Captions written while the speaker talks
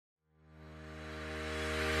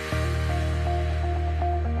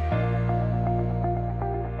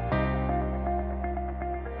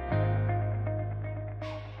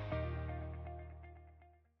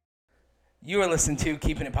You are listening to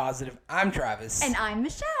Keeping It Positive. I'm Travis. And I'm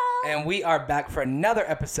Michelle. And we are back for another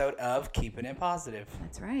episode of Keeping It Positive.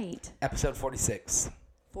 That's right. Episode 46.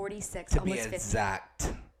 46, to almost be 50.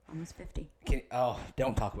 Exact. Almost 50.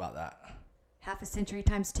 Don't talk about that. Half a century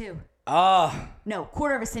times 2. No,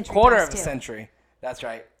 quarter of a century Quarter times of a 2. century. That's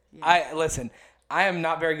right. Yeah. Listen, I am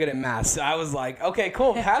not very good at math, so I was like, okay,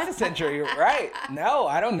 cool, half a century, right? No,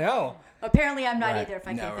 I don't know. Apparently I'm not either if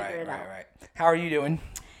I can't figure it out. Right. How are you doing?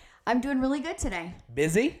 I'm doing really good today.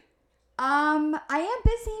 Busy? I am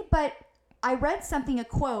busy, but I read a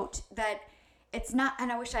quote that it's not,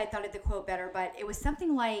 and I wish I had thought of the quote better, but it was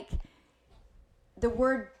something like the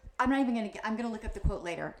word, I'm going to look up the quote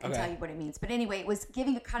later and tell you what it means. But anyway, it was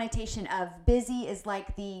giving a connotation of busy is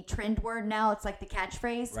like the trend word now. It's like the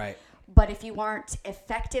catchphrase. Right. But if you aren't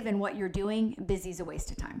effective in what you're doing, busy is a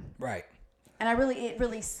waste of time. Right. And it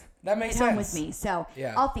really that makes hit home sense with me. So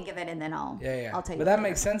I'll think of it and then I'll tell you. But that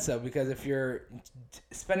makes sense though, because if you're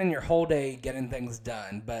spending your whole day getting things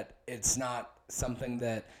done, but it's not something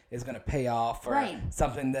that is going to pay off or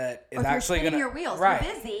something that is actually going to... your wheels. Right.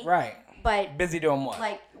 You're busy. Right. But busy doing what?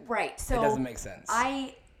 So it doesn't make sense.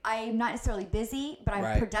 I'm not necessarily busy, but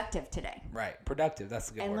I'm productive today. Right. Productive. That's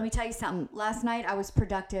a good word. And let me tell you something. Last night I was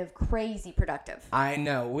productive, crazy productive. I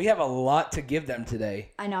know. We have a lot to give them today.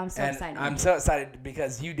 I know. I'm so excited. I'm so excited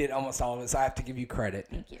because you did almost all of it, so I have to give you credit.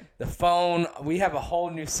 Thank you. The phone, we have a whole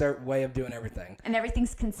new way of doing everything. And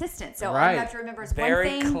everything's consistent. So all you have to remember is very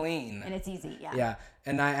one thing. Clean. And it's easy. Yeah. Yeah.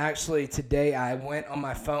 And today I went on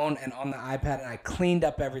my phone and on the iPad and I cleaned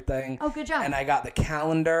up everything. Oh, good job. And I got the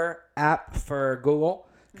calendar app for Google.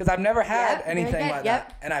 Because I've never had anything like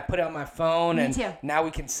that. And I put it on my phone. Me too. Now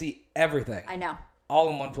we can see everything. I know. All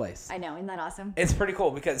in one place. I know. Isn't that awesome? It's pretty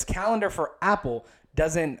cool because calendar for Apple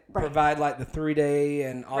doesn't provide like the 3-day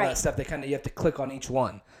and all that stuff. You have to click on each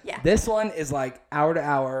one. Yeah. This one is like hour to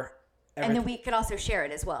hour. And then we could also share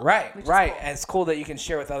it as well. Right. Cool. And it's cool that you can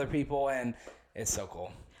share with other people and it's so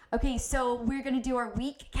cool. Okay, so we're going to do our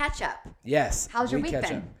week catch up. Yes. How's your week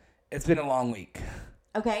been? It's been a long week.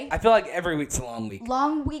 Okay. I feel like every week's a long week.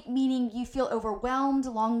 Long week meaning you feel overwhelmed.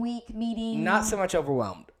 Long week meaning... Not so much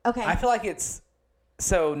overwhelmed. Okay. I feel like it's...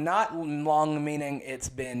 So not long meaning it's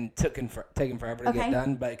been taken forever to get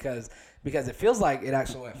done, but because it feels like it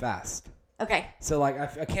actually went fast. Okay. So like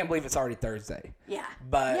I can't believe it's already Thursday. Yeah.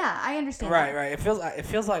 But yeah, I understand. Right. It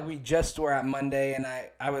feels like we just were at Monday and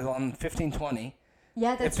I was on 1520.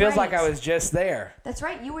 Yeah, that's right. It feels like I was just there. That's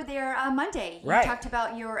right. You were there on Monday. You talked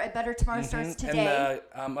about your A Better Tomorrow Starts Today.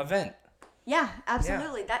 And the event. Yeah,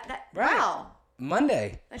 absolutely. Yeah. That right. Wow.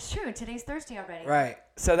 Monday. That's true. Today's Thursday already. Right.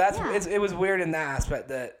 So it was weird in that aspect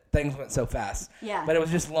that things went so fast. Yeah. But it was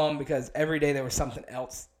just long because every day there was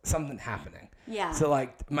something happening. Yeah. So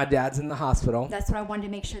like my dad's in the hospital. That's what I wanted to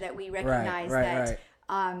make sure that we recognize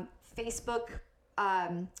Facebook.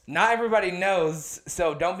 Not everybody knows,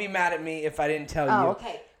 so don't be mad at me if I didn't tell you. Oh,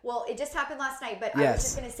 okay. Well, it just happened last night, but I was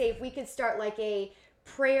just going to say if we could start like a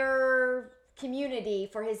prayer community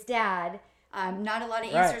for his dad. Not a lot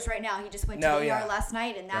of answers right now. He just went to the ER last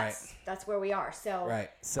night, and that's where we are. So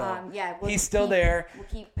he's still there. We'll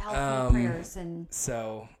keep healthy prayers and.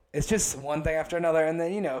 So it's just one thing after another, and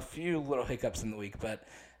then a few little hiccups in the week, but.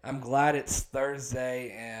 I'm glad it's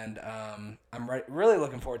Thursday, and I'm really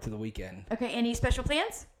looking forward to the weekend. Okay, any special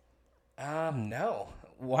plans? No.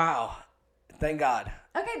 Wow. Thank God.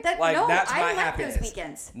 Okay, that's my happiness. Those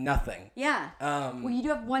weekends. Nothing. Yeah. Well, you do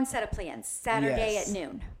have one set of plans. Saturday at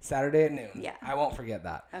noon. Saturday at noon. Yeah. I won't forget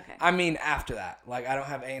that. Okay. I mean, after that, like I don't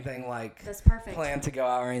have anything like that's perfect. Planned to go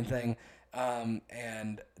out or anything.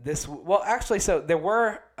 And so there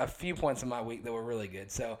were a few points in my week that were really good.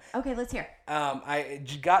 So okay, let's hear. I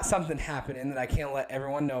got something happening that I can't let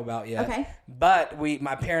everyone know about yet. Okay. But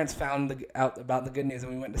my parents found out about the good news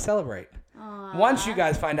and we went to celebrate. Aww. Once you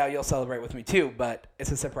guys find out, you'll celebrate with me too. But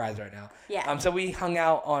it's a surprise right now. Yeah. So we hung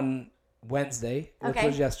out on Wednesday, which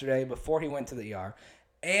was yesterday, before he went to the ER.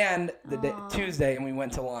 And Tuesday, and we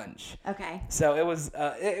went to lunch. Okay. So it was.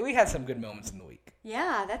 We had some good moments in the week.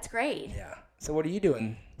 Yeah, that's great. Yeah. So what are you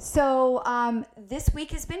doing? So this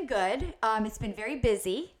week has been good. It's been very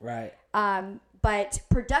busy. Right. But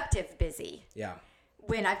productive busy. Yeah.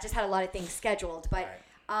 When I've just had a lot of things scheduled, but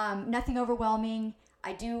nothing overwhelming.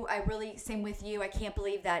 Same with you. I can't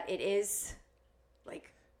believe that it is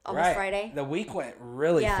like almost Friday. The week went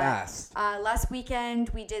really fast. Last weekend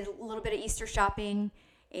we did a little bit of Easter shopping.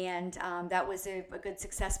 And that was a good,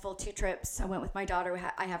 successful 2 trips. I went with my daughter.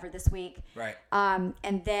 I have her this week. Right.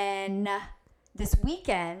 And then this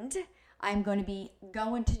weekend, I'm going to be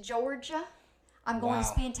going to Georgia. I'm going to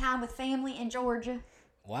spend time with family in Georgia.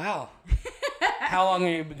 Wow. How long are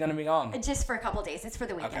you going to be gone? Just for a couple of days. It's for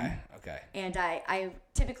the weekend. Okay. And I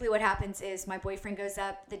typically what happens is my boyfriend goes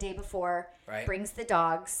up the day before, right. brings the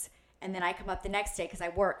dogs, and then I come up the next day because I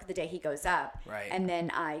work the day he goes up. Right. And then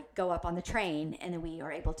I go up on the train, and then we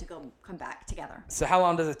are able to come back together. So how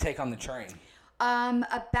long does it take on the train?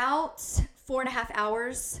 About 4.5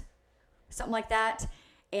 hours, something like that.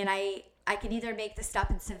 And I can either make the stop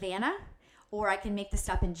in Savannah, or I can make the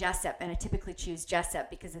stop in Jessup, and I typically choose Jessup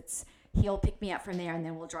because he'll pick me up from there, and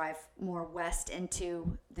then we'll drive more west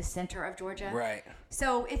into the center of Georgia. Right.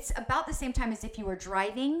 So it's about the same time as if you were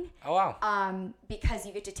driving. Oh, wow. Because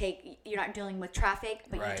you're not dealing with traffic,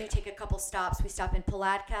 but right. you do take a couple stops. We stop in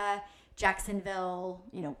Palatka, Jacksonville,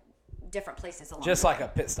 different places along Just the like way. a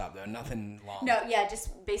pit stop, though. Nothing long. No, yeah,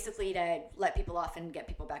 just basically to let people off and get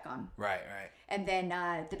people back on. Right. And then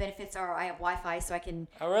the benefits are I have Wi-Fi, so I can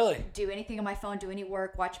do anything on my phone, do any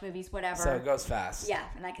work, watch movies, whatever. So it goes fast. Yeah,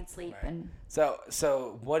 and I can sleep. Right. And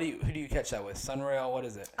So who do you catch that with? Sunrail? What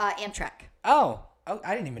is it? Amtrak. Oh,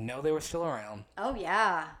 I didn't even know they were still around. Oh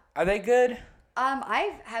yeah. Are they good?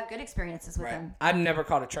 I have good experiences with Right. them. I've never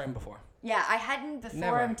caught a train before. Yeah, I hadn't before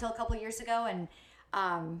Never. until a couple of years ago, and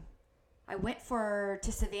I went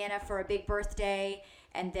to Savannah for a big birthday,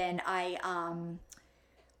 and then I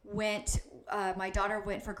went. My daughter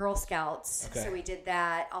went for Girl Scouts, Okay. so we did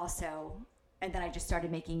that also, and then I just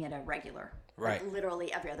started making it a regular, Right. like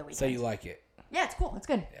literally every other weekend. So you like it? Yeah, it's cool. It's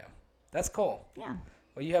good. Yeah, that's cool. Yeah,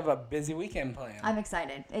 Well, you have a busy weekend planned. I'm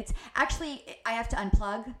excited. It's actually I have to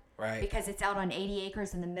unplug. Right. Because it's out on 80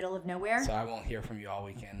 acres in the middle of nowhere. So I won't hear from you all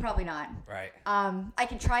weekend. Probably not. Right. I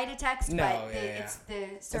can try to text, No, but yeah. the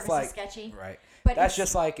service like, is sketchy. Right. But That's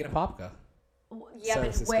just like in Apopka. Yeah,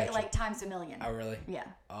 service but is way, sketchy. like times a million. Oh, really? Yeah.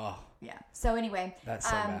 Oh, Yeah. So anyway. That's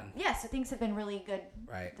so bad. Yeah, so things have been really good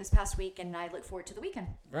right. this past week, and I look forward to the weekend.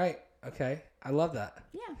 Right. Okay. I love that.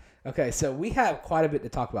 Yeah. Okay, so we have quite a bit to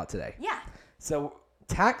talk about today. Yeah. So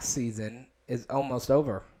tax season is almost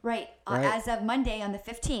over. Right. Right. As of Monday on the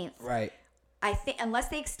 15th. Right. I think, unless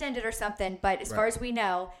they extend it or something, but as far as we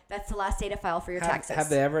know, that's the last day to file for your taxes. Have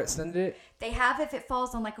they ever extended it? They have if it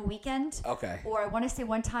falls on like a weekend. Okay. Or I want to say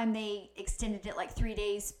one time they extended it like 3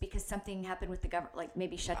 days because something happened with the government, like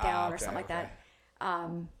maybe shut down or something like that.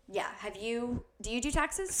 Yeah. Do you do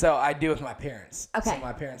taxes? So I do with my parents. Okay. So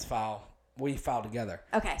my parents we file together.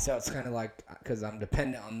 Okay. So it's kind of like, because I'm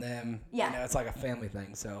dependent on them. Yeah. It's like a family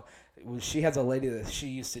thing. So she has a lady that she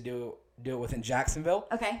used to do it with in Jacksonville.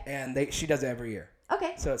 Okay. And she does it every year.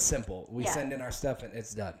 Okay. So it's simple. We send in our stuff and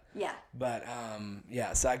it's done. Yeah. But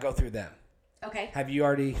so I go through them. Okay. Have you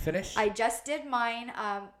already finished? I just did mine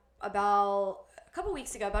about a couple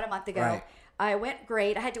weeks ago, about a month ago. Right. I went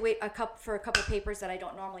great. I had to wait for a couple papers that I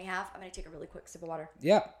don't normally have. I'm going to take a really quick sip of water.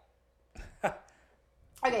 Yeah.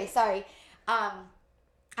 Okay, sorry. I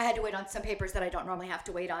had to wait on some papers that I don't normally have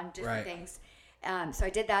to wait on, different things. So I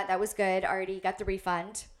did that. That was good. I already got the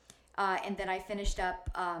refund. And then I finished up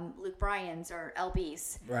Luke Bryan's or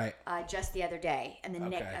LB's Right. just the other day in the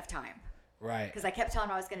nick of time. Right. Because I kept telling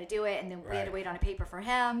him I was going to do it, and then we had to wait on a paper for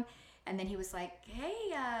him. And then he was like,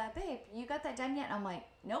 "Hey, babe, you got that done yet?" And I'm like,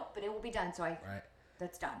 "Nope, but it will be done." So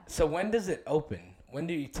that's done. So when does it open? When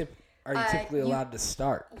do you are you typically allowed to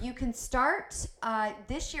start? You can start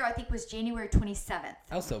this year. I think was January 27th.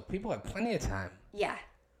 Oh, so people have plenty of time. Yeah,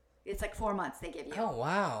 it's like 4 months they give you. Oh,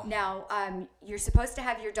 wow. Now, you're supposed to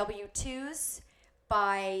have your W-2s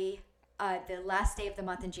by the last day of the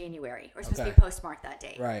month in January, or supposed to be postmarked that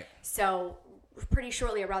day. Right. So pretty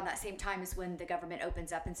shortly around that same time is when the government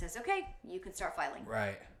opens up and says, "Okay, you can start filing."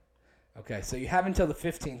 Right. Okay, so you have until the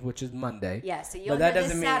 15th, which is Monday. Yeah, so you'll hear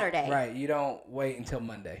this Saturday. Right, you don't wait until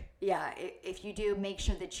Monday. Yeah, if you do, make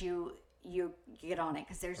sure that you get on it,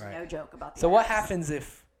 because there's no joke about the So what IRS. happens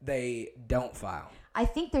if they don't file? I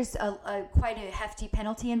think there's a quite a hefty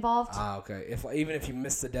penalty involved. Ah, okay. Even if you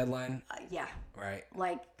miss the deadline? Yeah. Right.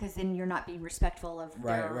 Like, because then you're not being respectful of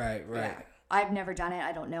their... Right. Yeah. I've never done it.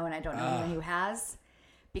 I don't know, and I don't know anyone who has.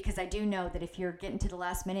 Because I do know that if you're getting to the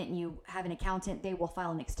last minute and you have an accountant, they will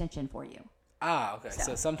file an extension for you. Ah, okay.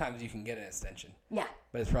 So sometimes you can get an extension. Yeah.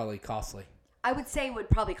 But it's probably costly. I would say it would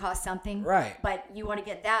probably cost something. Right. But you want to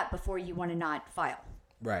get that before you want to not file.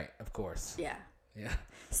 Right, of course. Yeah. Yeah.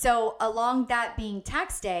 So along that being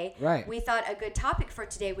tax day, Right. we thought a good topic for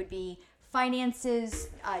today would be finances,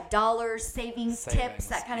 dollars, savings, tips,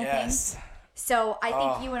 that kind of thing. So I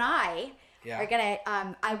think you and I are going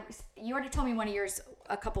to, you already told me one of yours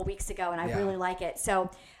a couple weeks ago, and I really like it.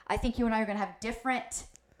 So I think you and I are going to have different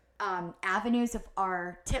avenues of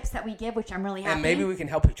our tips that we give, which I'm really happy. And maybe we can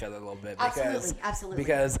help each other a little bit. Absolutely.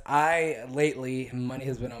 Because lately, money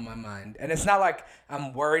has been on my mind. And it's not like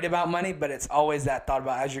I'm worried about money, but it's always that thought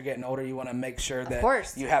about as you're getting older, you want to make sure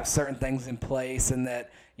that you have certain things in place and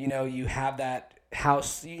that, you have that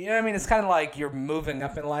house. You know what I mean? It's kind of like you're moving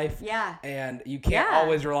up in life. Yeah. And you can't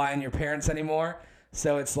always rely on your parents anymore.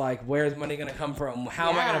 So it's like, where's money going to come from? How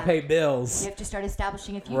am I going to pay bills? You have to start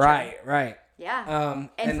establishing a future. Right. Yeah.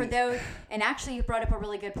 And for those, and actually you brought up a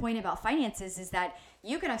really good point about finances, is that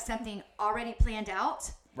you can have something already planned out.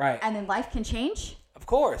 Right. And then life can change. Of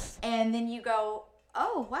course. And then you go,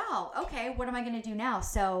 oh, wow, okay, what am I going to do now?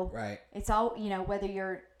 So it's all, whether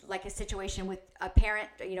you're like a situation with a parent,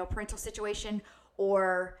 parental situation,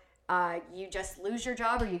 or you just lose your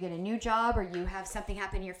job, or you get a new job, or you have something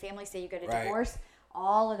happen in your family, say you get a divorce,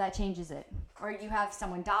 all of that changes it. Or you have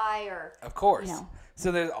someone die, or... Of course.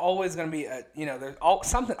 So there's always going to be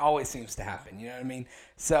something always seems to happen, you know what I mean?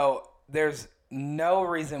 So there's no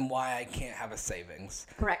reason why I can't have a savings.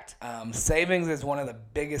 Correct. Savings is one of the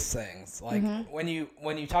biggest things. Like when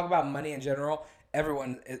you talk about money in general,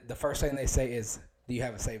 everyone, the first thing they say is, do you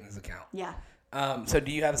have a savings account? Yeah. So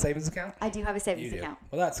do you have a savings account? I do have a savings account.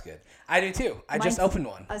 Well, that's good. I do too. I just opened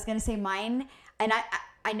one. I was going to say mine, and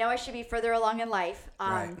I know I should be further along in life,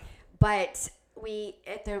 but we,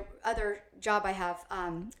 at the other job I have,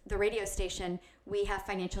 the radio station, we have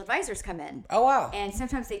financial advisors come in. Oh, wow. And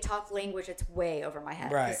sometimes they talk language that's way over my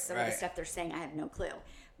head. Right, some of the stuff they're saying, I have no clue.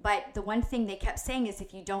 But the one thing they kept saying is,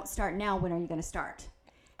 if you don't start now, when are you going to start?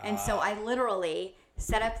 And so I literally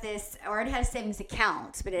set up this, I already had a savings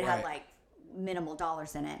account, but it had like minimal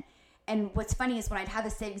dollars in it. And what's funny is when I'd have a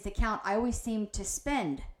savings account, I always seemed to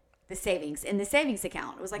spend the savings in the savings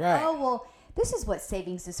account. It was like, oh, well, this is what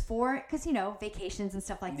savings is for, because, vacations and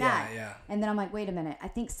stuff like that. Yeah. And then I'm like, wait a minute. I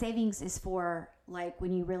think savings is for, like,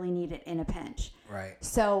 when you really need it in a pinch. Right.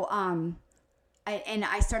 So,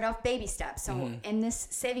 I start off baby steps. So in this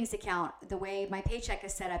savings account, the way my paycheck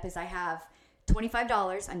is set up is I have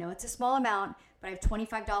 $25. I know it's a small amount, but I have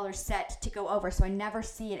 $25 set to go over. So I never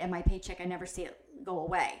see it in my paycheck. I never see it go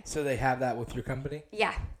away. So they have that with your company?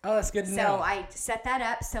 Yeah. Oh, that's good to know. So I set that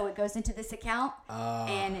up so it goes into this account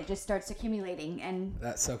and it just starts accumulating. And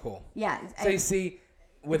that's so cool. Yeah. So you see,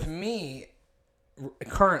 with me,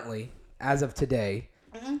 currently, as of today,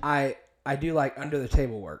 I do like under the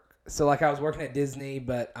table work. So like I was working at Disney,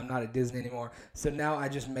 but I'm not at Disney anymore. So now I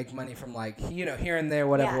just make money from like, here and there,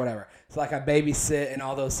 whatever. So like I babysit and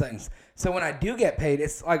all those things. So when I do get paid,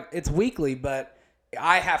 it's like, it's weekly, but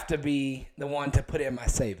I have to be the one to put it in my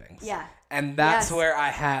savings. Yeah. And that's where I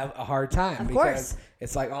have a hard time. Because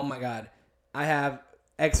it's like, oh my God, I have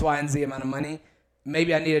X, Y, and Z amount of money.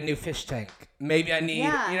 Maybe I need a new fish tank. Maybe I need, you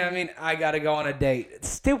know what I mean? I got to go on a date. It's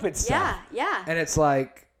stupid stuff. Yeah. And it's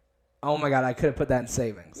like, oh my God, I could have put that in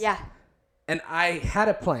savings. Yeah. And I had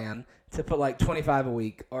a plan to put like $25 a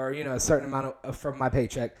week or, a certain amount from my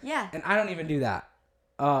paycheck. Yeah. And I don't even do that.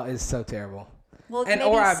 Oh, it's so terrible. Well,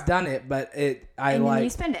 or I've done it, but then you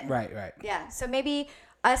spend it. Right. Yeah. So maybe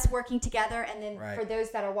us working together, and then for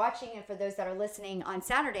those that are watching and for those that are listening on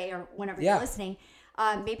Saturday or whenever you're listening,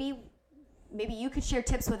 maybe you could share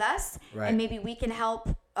tips with us, and maybe we can help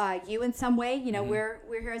you in some way. We're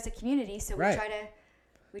here as a community, so we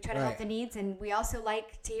try to help the needs, and we also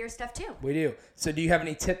like to hear stuff too. We do. So do you have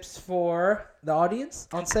any tips for the audience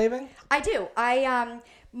on saving? I do.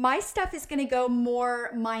 My stuff is going to go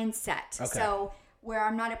more mindset. Okay. So where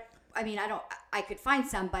I'm not I could find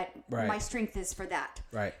some, but my strength is for that.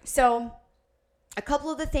 Right. So a couple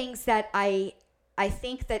of the things that I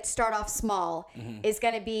think that start off small is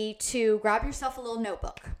going to be to grab yourself a little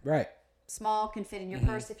notebook. Right. Small, can fit in your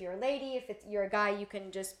purse if you're a lady. If you're a guy, you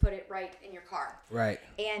can just put it right in your car. Right.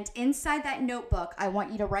 And inside that notebook, I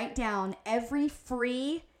want you to write down every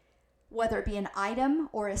free, whether it be an item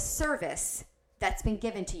or a service that's been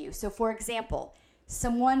given to you. So, for example,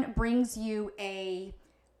 someone brings you a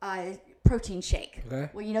protein shake. Okay.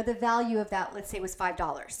 Well, the value of that, let's say, was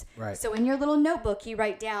 $5. Right. So in your little notebook, you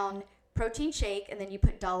write down protein shake, and then you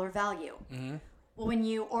put dollar value. Mm-hmm. Well, when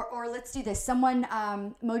you, or let's do this. Someone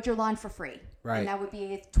mowed your lawn for free. Right. And that would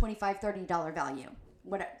be a $25, $30 value.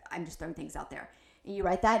 I'm just throwing things out there. And you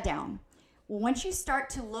write that down. Well, once you start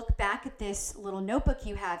to look back at this little notebook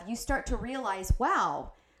you have, you start to realize,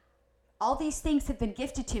 wow, all these things have been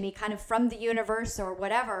gifted to me kind of from the universe or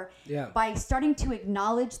whatever. Yeah. By starting to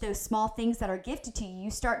acknowledge those small things that are gifted to you,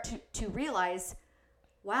 you start to realize,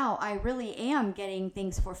 wow, I really am getting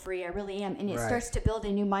things for free. I really am. And it starts to build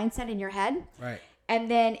a new mindset in your head. Right. And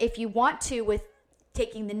then if you want to, with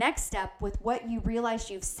taking the next step with what you realize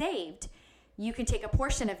you've saved, you can take a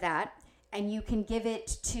portion of that and you can give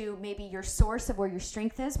it to maybe your source of where your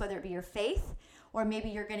strength is, whether it be your faith, or maybe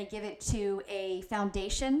you're going to give it to a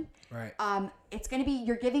foundation. Right. It's going to be,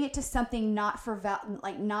 you're giving it to something not for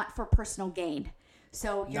not for personal gain.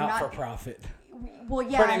 So you're not for profit. Well,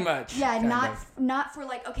 yeah, pretty much. Yeah, not for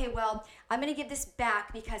like, okay, well, I'm going to give this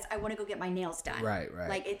back because I want to go get my nails done. Right.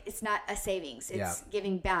 Like it's not a savings. It's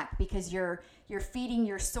giving back because you're feeding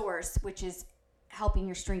your source, which is helping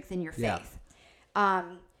your strength in your faith. Yeah.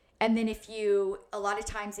 And then a lot of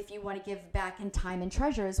times if you want to give back in time and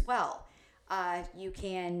treasure as well, you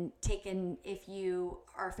can take in, if you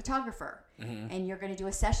are a photographer and you're going to do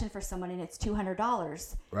a session for someone and it's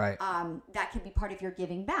 $200, right? That could be part of your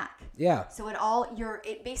giving back. Yeah. So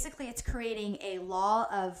basically it's creating a law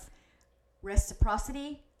of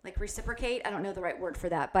reciprocity, like reciprocate. I don't know the right word for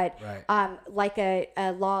that, but like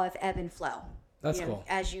a law of ebb and flow. That's cool.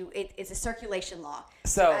 It's a circulation law.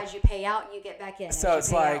 So as you pay out, you get back in. So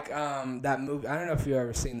it's like that movie. I don't know if you've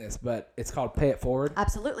ever seen this, but it's called Pay It Forward.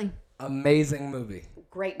 Absolutely. Amazing movie.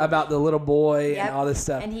 Great movie. About the little boy and all this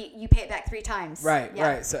stuff. And you pay it back 3 times. Right,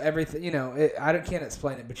 right. So everything, I can't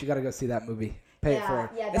explain it, but you got to go see that movie. Pay It Forward.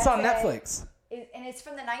 Yeah, it's on Netflix. And it's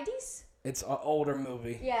from the 90s? It's an older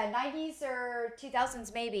movie. Yeah, 90s or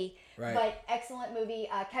 2000s maybe. Right. But excellent movie.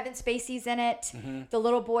 Kevin Spacey's in it. Mm-hmm. The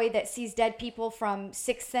little boy that sees dead people from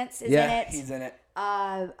Sixth Sense is in it. Yeah, he's in it.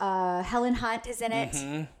 Helen Hunt is in it.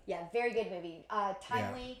 Mm-hmm. Yeah, very good movie.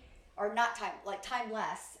 Timely, or not time, like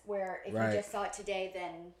timeless, where if you just saw it today,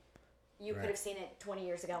 then you could have seen it 20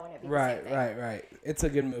 years ago and it'd be the same thing. Right. It's a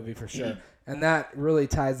good movie for sure. And that really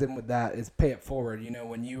ties in with that is Pay It Forward.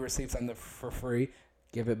 When you receive something for free,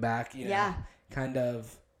 give it back. Kind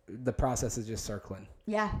of the process is just circling.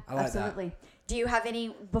 Yeah, I like absolutely. That. Do you have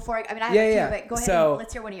any before? I have a few, but go ahead. So, and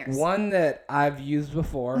let's hear one of yours. One that I've used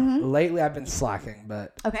before. Lately, I've been slacking,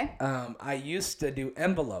 but okay. I used to do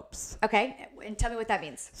envelopes. Okay, and tell me what that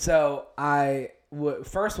means. So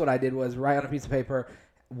first what I did was write on a piece of paper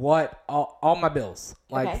what all my bills,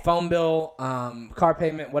 like phone bill, car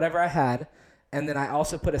payment, whatever I had, and then I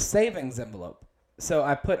also put a savings envelope. So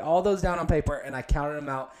I put all those down on paper and I counted them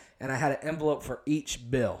out, and I had an envelope for each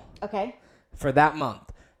bill. Okay. For that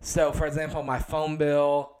month. So, for example, my phone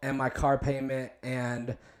bill and my car payment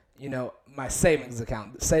and, my savings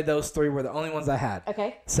account. Say those 3 were the only ones I had.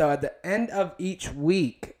 Okay. So, at the end of each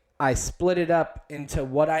week, I split it up into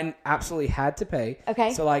what I absolutely had to pay.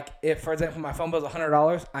 Okay. So, like, if, for example, my phone bill was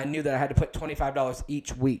 $100, I knew that I had to put $25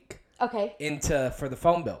 each week. Okay. For the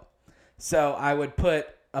phone bill. So, I would put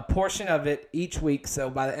a portion of it each week. So,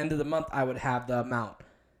 by the end of the month, I would have the amount.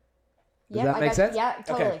 Does that make sense? Yeah,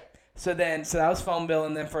 totally. Okay. So that was phone bill,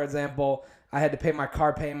 and then, for example, I had to pay my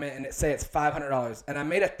car payment, and it's $500, and I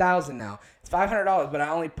made $1,000 now. It's $500, but I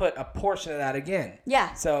only put a portion of that again.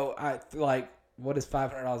 Yeah. So what is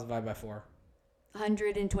 $500 divided by 4?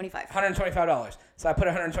 $125. So I put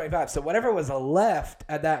 $125. So whatever was left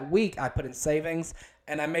at that week, I put in savings,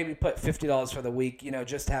 and I maybe put $50 for the week,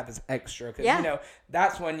 just to have as extra. Because,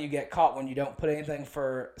 that's when you get caught when you don't put anything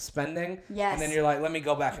for spending. Yes. And then you're like, let me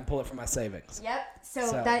go back and pull it from my savings. Yep.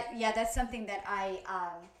 So that's something that I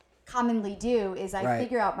commonly do is I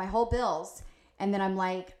figure out my whole bills, and then I'm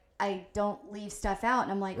like, I don't leave stuff out,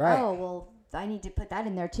 and I'm like, oh, well, I need to put that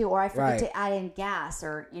in there too, or I forget to add in gas,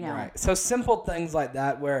 or Right. So simple things like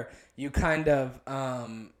that where you kind of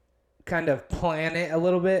plan it a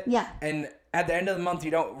little bit. Yeah. And at the end of the month,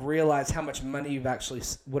 you don't realize how much money you've actually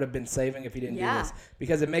would have been saving if you didn't do this,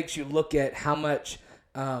 because it makes you look at how much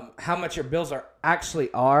your bills are,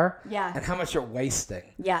 and how much you're wasting.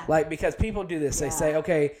 Yeah. Like, because people do this, they say,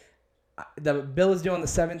 okay, the bill is due on the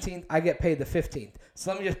 17th, I get paid the 15th.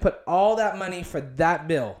 So let me just put all that money for that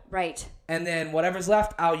bill. Right. And then whatever's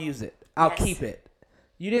left, I'll use it. I'll keep it.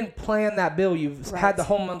 You didn't plan that bill. You've had the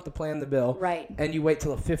whole month to plan the bill. Right. And you wait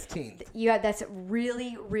till the 15th. That's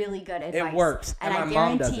really, really good advice. It works. And my I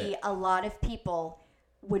mom does guarantee it. a lot of people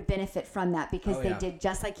would benefit from that because they did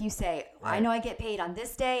just like you say. Right. I know I get paid on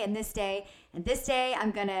this day and this day, and this day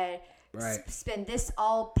I'm going to spend this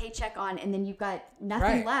all paycheck on, and then you've got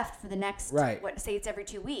nothing left for the next, say it's every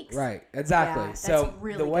 2 weeks. Right, exactly. Yeah, so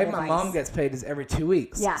really the way good my advice. mom gets paid is every 2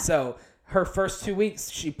 weeks. Yeah. So her first 2 weeks,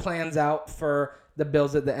 she plans out for the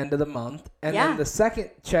bills at the end of the month. And then the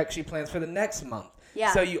second check, she plans for the next month.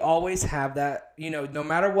 Yeah. So you always have that, no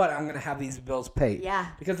matter what, I'm going to have these bills paid. Yeah.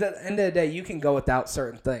 Because at the end of the day, you can go without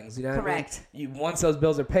certain things. You know what Correct. I mean? Once those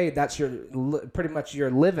bills are paid, that's pretty much your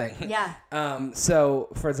living. Yeah. So,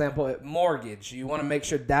 for example, mortgage, you want to make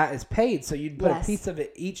sure that is paid. So you'd put a piece of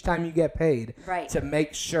it each time you get paid to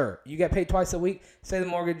make sure. You get paid twice a week. Say the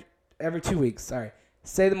mortgage every 2 weeks. Sorry.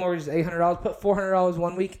 say the mortgage is $800, put $400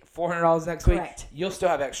 one week, $400 next Correct. week, you'll still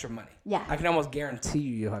have extra money. Yeah. I can almost guarantee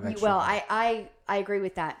you'll have You extra will. money. I agree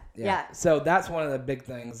with that. Yeah. So that's one of the big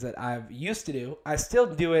things that I've used to do. I still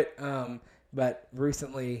do it, but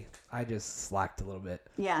recently I just slacked a little bit.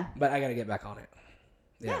 Yeah. But I got to get back on it.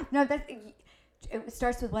 Yeah. No, it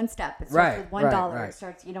starts with one step. It starts Right, with $1. right. It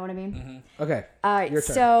starts, you know what I mean? Mm-hmm. Okay. All right. Your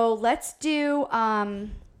turn. So let's do,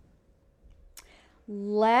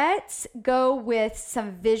 let's go with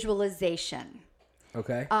some visualization.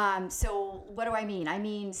 Okay. So what do I mean? I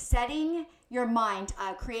mean setting your mind,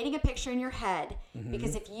 creating a picture in your head,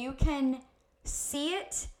 because if you can see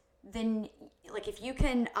it, then like if you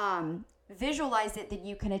can visualize it, then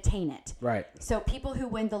you can attain it. Right. So people who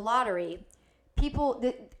win the lottery,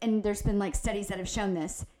 and there's been like studies that have shown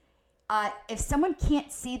this, if someone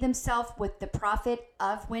can't see themselves with the profit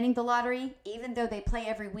of winning the lottery, even though they play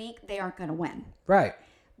every week, they aren't going to win. Right.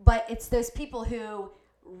 But it's those people who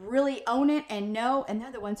really own it and know, and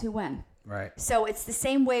they're the ones who win. Right. So it's the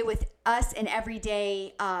same way with us in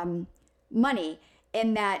everyday money,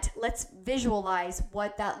 in that let's visualize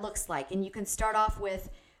what that looks like. And you can start off with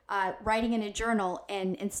writing in a journal,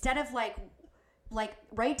 and instead of like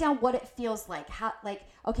write down what it feels like.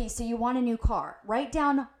 Okay, so you want a new car. Write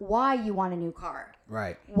down why you want a new car.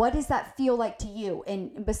 Right. What does that feel like to you?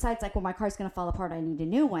 And besides, like, well, my car's going to fall apart, I need a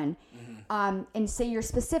new one. And say you're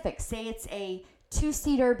specific. Say it's a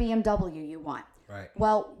 2-seater BMW you want. Right.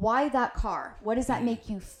 Well, why that car? What does that make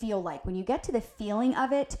you feel like? When you get to the feeling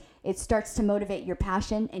of it, it starts to motivate your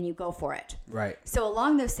passion and you go for it. Right. So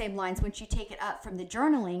along those same lines, once you take it up from the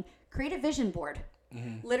journaling, create a vision board.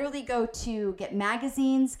 Literally go to get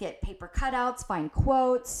magazines, get paper cutouts, find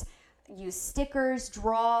quotes, use stickers,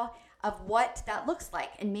 draw of what that looks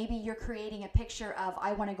like. And maybe you're creating a picture of,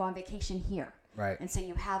 I want to go on vacation here. Right. And so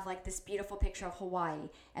you have like this beautiful picture of Hawaii,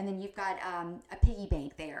 and then you've got a piggy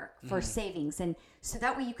bank there for savings. And so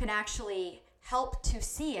that way you can actually help to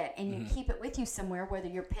see it, and you keep it with you somewhere, whether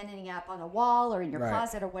you're pinning it up on a wall or in your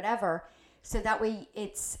closet or whatever. So that way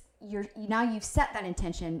now you've set that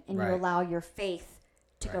intention, and you allow your faith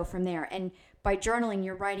to go from there. And by journaling,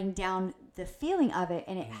 you're writing down the feeling of it,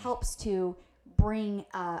 and it helps to bring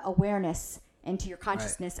awareness into your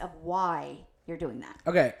consciousness of why you're doing that.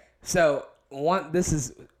 Okay. So this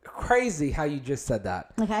is crazy how you just said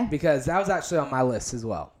that. Okay. Because that was actually on my list as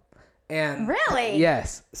well. And Really?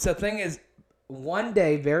 Yes. So the thing is, one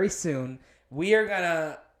day, very soon, we are going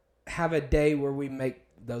to have a day where we make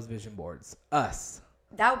those vision boards. Us.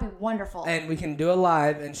 That would be wonderful. And we can do it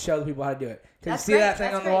live and show the people how to do it. Can you That's see great. that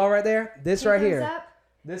thing That's on the great. wall right there? This Two right thumbs here. up.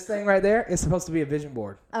 This thing right there is supposed to be a vision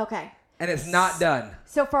board. Okay. And it's not done.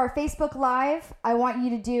 So for our Facebook Live, I want you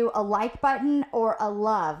to do a like button or a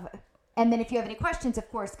love. And then if you have any questions, of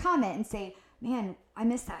course, comment and say, man, I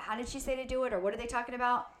missed that. How did she say to do it? Or what are they talking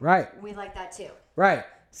about? Right. We like that too. Right.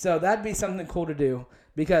 So that'd be something cool to do,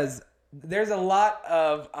 because there's a lot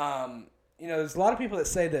of, there's a lot of people that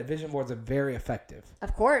say that vision boards are very effective.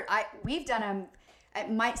 Of course. We've done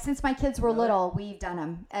them. Since my kids were little, we've done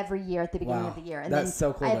them every year at the beginning of the year. And That's then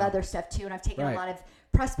so cool, I have though. other stuff too. And I've taken a lot of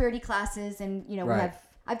prosperity classes, and,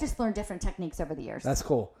 I've just learned different techniques over the years. That's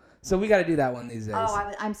cool. So we got to do that one these days.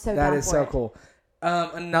 Oh, I'm so That down is for so it. cool.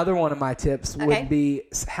 Another one of my tips would be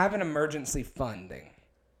have an emergency funding.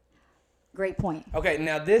 Great point. Okay,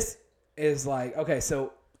 now this is like,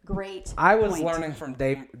 so Great I was point. learning from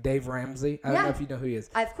Dave Ramsey. I don't know if you know who he is.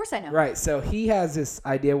 Of course I know. Right, so he has this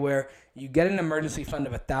idea where you get an emergency fund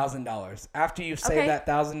of $1,000. After you've saved that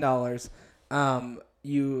 $1,000,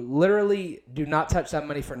 you literally do not touch that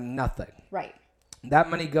money for nothing. Right.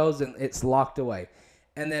 That money goes and it's locked away.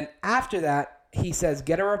 And then after that, he says,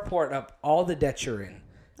 get a report of all the debt you're in.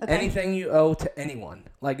 Okay. Anything you owe to anyone.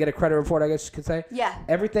 Like, get a credit report, I guess you could say. Yeah.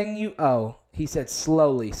 Everything you owe, he said,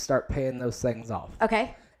 slowly start paying those things off.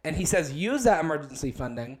 Okay. And he says, use that emergency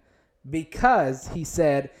funding, because he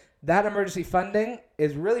said that emergency funding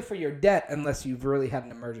is really for your debt unless you've really had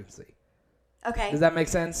an emergency. Okay. Does that make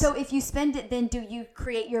sense? So if you spend it, then do you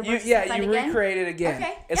create your emergency fund you again? recreate it again.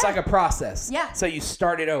 Okay. It's like a process. Yeah. So you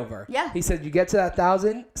start it over. Yeah. He said you get to that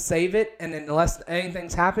 1,000, save it, and then unless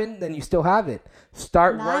anything's happened, then you still have it.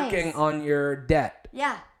 Start working on your debt.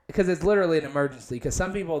 Yeah. Because it's literally an emergency. Because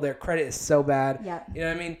some people, their credit is so bad. Yeah. You know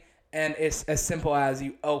what I mean? And it's as simple as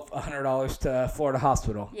you owe $100 to Florida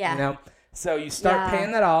Hospital. Yeah. You know? So you start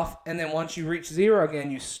paying that off, and then once you reach zero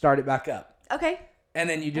again, you start it back up. Okay. And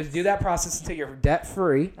then you just do that process until you're debt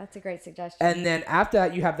free. That's a great suggestion. And then after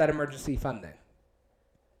that, you have that emergency funding.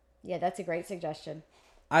 Yeah, that's a great suggestion.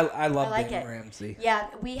 I love like Dave it. Ramsey. Yeah,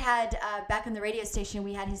 we had back on the radio station,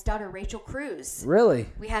 we had his daughter Rachel Cruz. Really?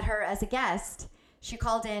 We had her as a guest. She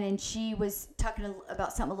called in and she was talking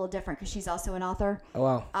about something a little different because she's also an author. Oh,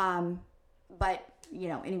 wow. But,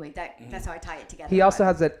 anyway, that's how I tie it together. He also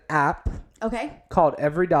has an app called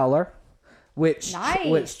Every Dollar, which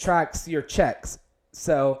tracks your checks.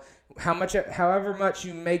 So however much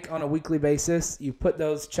you make on a weekly basis, you put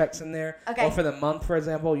those checks in there. Okay. Or for the month, for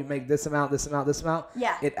example, you make this amount, this amount, this amount.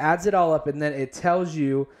 Yeah. It adds it all up, and then it tells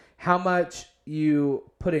you how much you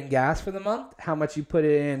put in gas for the month, how much you put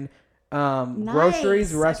in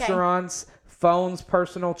groceries, restaurants, phones,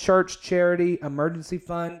 personal, church, charity, emergency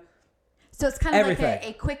fund. So it's kind of everything. like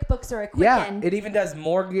a QuickBooks or a Quicken. Yeah, it even does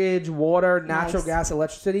mortgage, water, natural gas,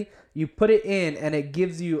 electricity. You put it in, and it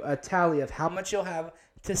gives you a tally of how much you'll have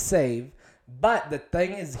to save. But the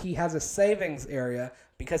thing is, he has a savings area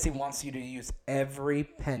because he wants you to use every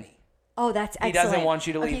penny. Oh, that's excellent. He doesn't want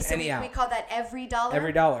you to leave any out. We call that every dollar?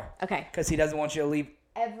 Every dollar. Okay. Because he doesn't want you to leave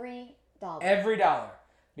every dollar. Every dollar.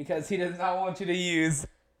 Because he does not want you to use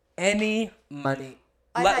any money.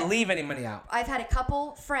 Leave any money out. I've had a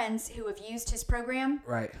couple friends who have used his program.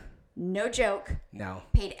 Right. No joke. No.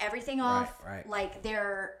 Paid everything off. Right. Like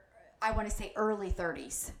they're, I want to say early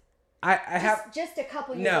 30s. I have just a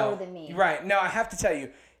couple years older than me. Right. No, I have to tell you,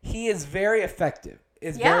 he is very effective.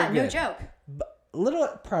 Very good. No joke. But a little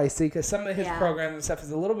pricey because some of his programs and stuff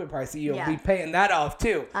is a little bit pricey. You'll be paying that off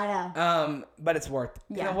too. I know. But it's worth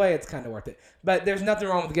it. In a way, it's kind of worth it. But there's nothing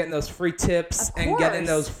wrong with getting those free tips and getting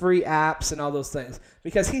those free apps and all those things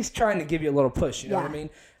because he's trying to give you a little push. You know what I mean?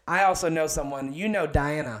 I also know someone. You know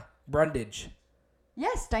Diana Brundage.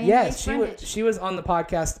 Yes, Diana. Yes, she was on the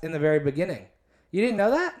podcast in the very beginning. You didn't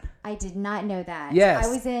know that? I did not know that. Yes. I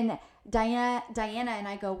was in Diana and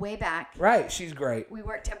I go way back. Right, she's great. We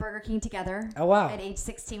worked at Burger King together. Oh, wow. At age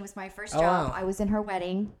 16 was my first job. Wow. I was in her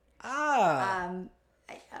wedding. Ah.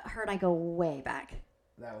 Her and I go way back.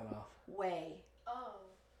 That went off. Way. Oh.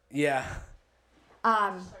 Yeah.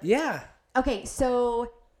 Yeah. Okay,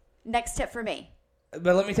 so next tip for me.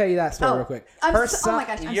 But let me tell you that story real quick. Oh my gosh,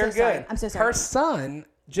 I'm so sorry. I'm so sorry. Her son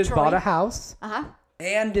just Troy. bought a house. Uh-huh.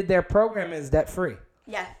 And did their program is debt free.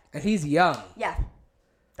 Yeah. And he's young. Yeah.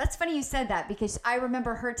 That's funny you said that because I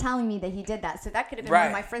remember her telling me that he did that. So that could have been one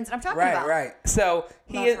of my friends that I'm talking about. Right. So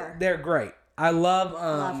they're great. I love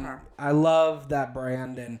her. I love that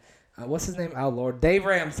brand and what's his name? Oh Lord, Dave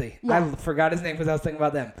Ramsey. Yeah. I forgot his name because I was thinking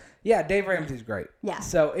about them. Yeah, Dave Ramsey's great. Yeah.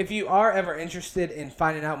 So if you are ever interested in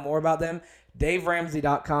finding out more about them,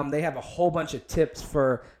 DaveRamsey.com. They have a whole bunch of tips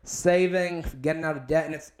for saving, getting out of debt,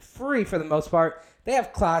 and it's free for the most part. They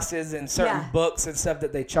have classes and certain books and stuff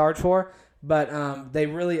that they charge for, but they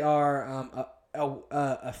really are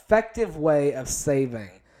a effective way of saving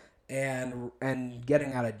and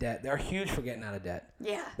getting out of debt. They're huge for getting out of debt.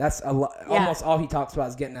 Yeah. That's almost all he talks about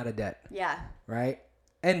is getting out of debt. Yeah. Right?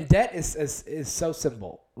 And debt is so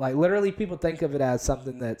simple. Like literally people think of it as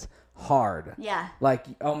something that's hard. Yeah. Like,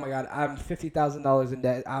 oh my God, I'm $50,000 in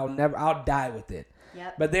debt. I'll die with it.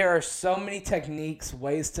 Yep. But there are so many techniques,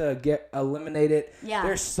 ways to eliminate it. Yeah.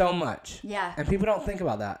 There's so much. Yeah. And people don't think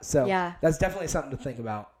about that. So that's definitely something to think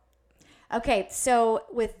about. Okay. So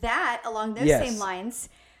with that, along those same lines,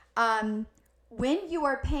 when you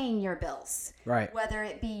are paying your bills, right, whether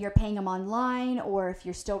it be you're paying them online or if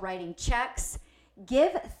you're still writing checks,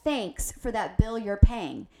 give thanks for that bill you're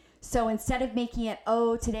paying. So instead of making it,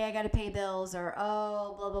 oh, today I got to pay bills or,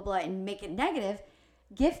 oh, blah, blah, blah, and make it negative,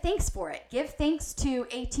 give thanks for it. Give thanks to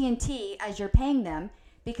AT&T as you're paying them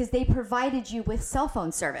because they provided you with cell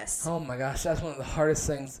phone service. Oh, my gosh. That's one of the hardest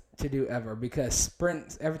things to do ever because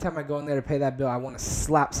Sprint, every time I go in there to pay that bill, I want to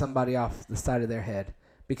slap somebody off the side of their head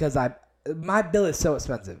because my bill is so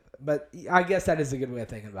expensive. But I guess that is a good way of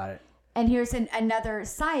thinking about it. And here's another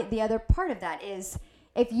side. The other part of that is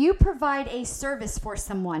if you provide a service for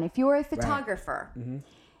someone, if you're a photographer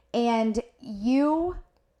and you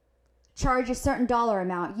charge a certain dollar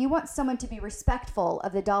amount, you want someone to be respectful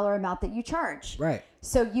of the dollar amount that you charge. Right.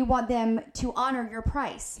 So you want them to honor your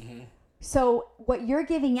price. Mm-hmm. So what you're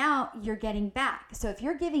giving out, you're getting back. So if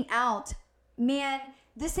you're giving out, man,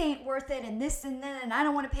 this ain't worth it and this and then and I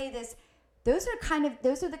don't want to pay this. Those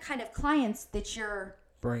are the kind of clients that you're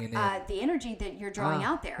bringing in the energy that you're drawing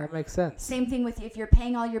out there. That makes sense. Same thing with if you're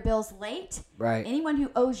paying all your bills late. Right. Anyone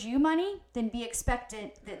who owes you money, then be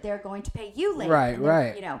expectant that they're going to pay you late. Right, then,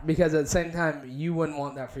 right. You know. Because at the same time, you wouldn't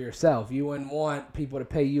want that for yourself. You wouldn't want people to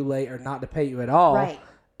pay you late or not to pay you at all. Right.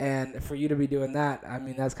 And for you to be doing that, I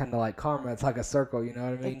mean, that's kind of like karma. It's like a circle, you know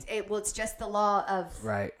what I mean? It's just the law of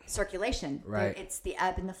right. circulation. Right. It's the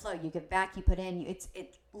ebb and the flow. You give back, you put in.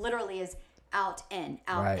 It literally is out, in,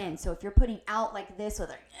 out, Right. in. So if you're putting out like this with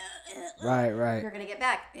a Right. you're going to get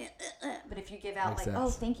back. But if you give out Makes like, sense. oh,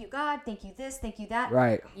 thank you, God. Thank you, this. Thank you, that.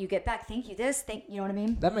 Right. You get back. Thank you, this. You know what I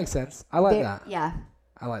mean? That makes sense. I like There- that. Yeah.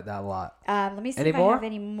 I like that a lot. Let me see Any if more? I have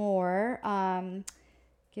any more.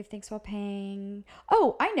 Give thanks while paying.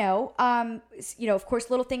 Oh, I know. Of course,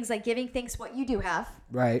 little things like giving thanks what you do have.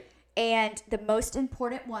 Right. And the most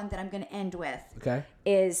important one that I'm going to end with Okay.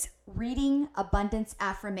 is reading abundance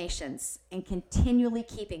affirmations and continually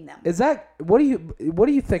keeping them. Is that what do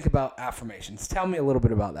you think about affirmations? Tell me a little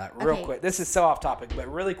bit about that, real Okay. quick. This is so off topic, but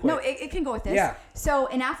really quick. No, it can go with this. Yeah. So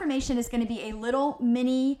an affirmation is going to be a little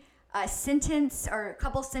mini sentence or a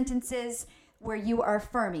couple sentences where you are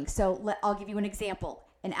affirming. So I'll give you an example.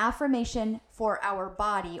 An affirmation for our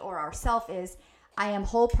body or ourself is, I am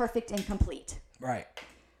whole, perfect, and complete. Right.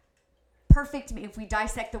 Perfect, if we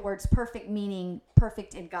dissect the words, perfect meaning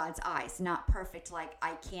perfect in God's eyes, not perfect like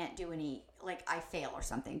I can't do any, like I fail or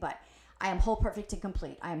something, but I am whole, perfect, and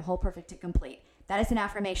complete. I am whole, perfect, and complete. That is an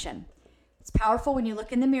affirmation. It's powerful when you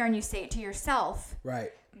look in the mirror and you say it to yourself.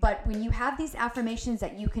 Right. But when you have these affirmations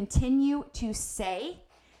that you continue to say,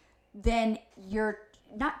 then you're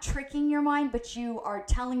not tricking your mind, but you are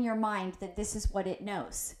telling your mind that this is what it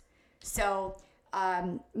knows. So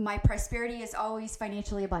my prosperity is always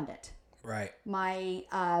financially abundant. Right. My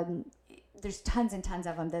there's tons and tons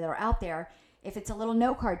of them that are out there. If it's a little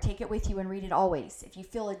note card, take it with you and read it always. If you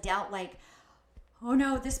feel a doubt like, oh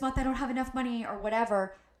no, this month I don't have enough money or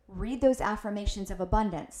whatever, read those affirmations of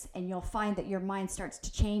abundance and you'll find that your mind starts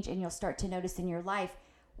to change and you'll start to notice in your life,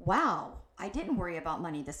 wow, I didn't worry about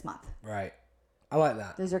money this month. Right. I like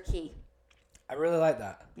that. Those are key. I really like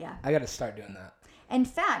that. Yeah. I got to start doing that. In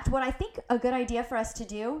fact, what I think a good idea for us to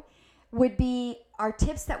do would be our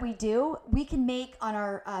tips that we do, we can make on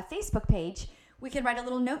our Facebook page, we can write a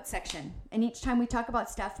little note section. And each time we talk about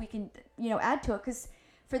stuff, we can, add to it. Because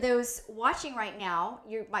for those watching right now,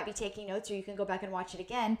 you might be taking notes or you can go back and watch it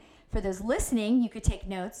again. For those listening, you could take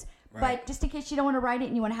notes. Right. But just in case you don't want to write it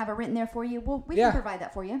and you want to have it written there for you, well, we Yeah. can provide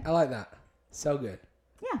that for you. I like that. So good.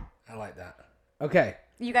 Yeah. I like that. Okay.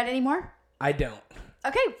 You got any more? I don't.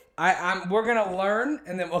 Okay. We're gonna learn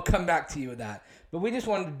and then we'll come back to you with that. But we just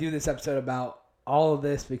wanted to do this episode about all of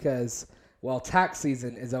this because, well, tax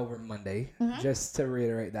season is over Monday. Just to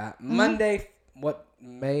reiterate that. Monday,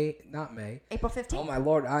 not May. April 15th? Oh my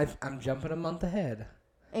Lord, I'm jumping a month ahead.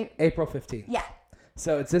 A- April 15th. Yeah.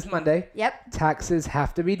 So it's this Monday. Yep. Taxes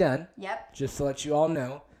have to be done. Yep. Just to let you all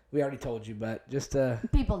know. We already told you, but just to...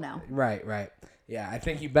 People know. Right. Yeah, I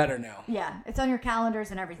think you better know. Yeah. It's on your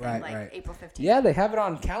calendars and everything, Right. April 15th. Yeah, they have it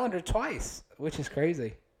on calendar twice, which is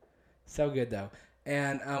crazy. So good, though.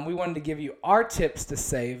 And we wanted to give you our tips to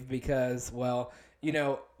save because, well,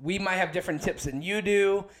 we might have different tips than you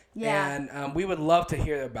do. Yeah. And we would love to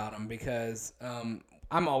hear about them because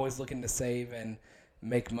I'm always looking to save and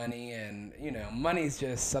make money. And, money's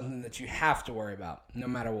just something that you have to worry about no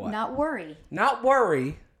matter what. Not worry. Not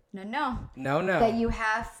worry. No. No. That you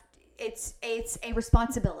have, it's a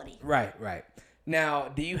responsibility. Right. Now,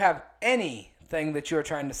 do you have anything that you're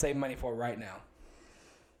trying to save money for right now?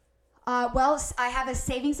 Well, I have a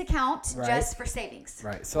savings account Right. just for savings.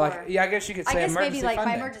 Right. So, I guess you could say emergency maybe like fund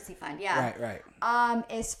my then. emergency fund. Yeah. Right.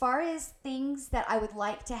 As far as things that I would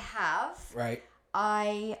like to have, Right.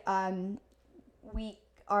 we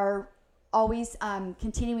are always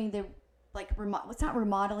continuing the it's not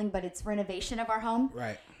remodeling, but it's renovation of our home.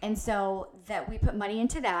 Right. And so that we put money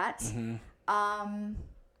into that. Mm-hmm.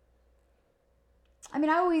 I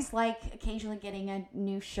always like occasionally getting a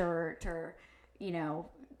new shirt or,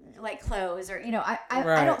 like clothes or, I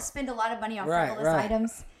Right. don't spend a lot of money on frivolous Right.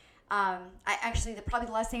 items. Probably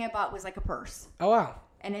the last thing I bought was like a purse. Oh, wow.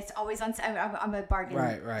 And it's always on. I'm a bargain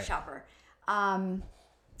Right. shopper.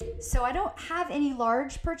 So I don't have any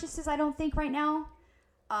large purchases. I don't think right now.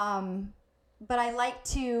 But I like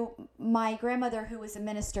to. My grandmother, who was a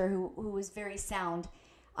minister, who was very sound,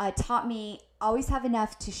 taught me always have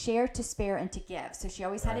enough to share, to spare, and to give. So she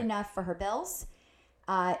always had Right. enough for her bills,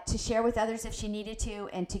 to share with others if she needed to,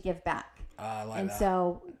 and to give back. I like And that.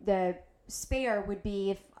 so the spare would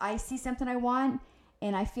be if I see something I want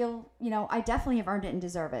and I feel, I definitely have earned it and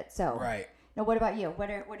deserve it. So, Right. Now, what about you? What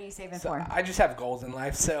are you saving So for? I just have goals in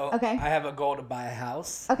life. So Okay. I have a goal to buy a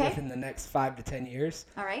house Okay. within the next 5 to 10 years.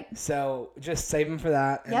 All right. So just saving for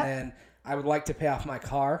that. And Yep. then I would like to pay off my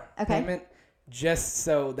car Okay. payment. Just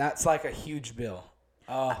so that's like a huge bill.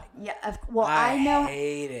 Oh, Yeah. I know.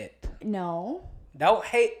 hate it. No. Don't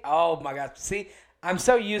hate. Oh my God. See, I'm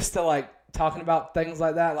so used to talking about things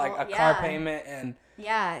like that, like Oh, a car yeah. payment and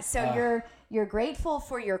Yeah. So you're grateful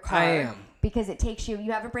for your car. I am. Because it takes you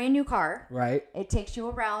have a brand new car. Right. It takes you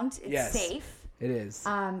around. It's Yes, safe. It is.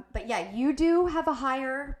 But yeah, you do have a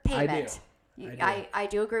higher payment. I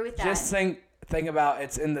do agree with that. Just think about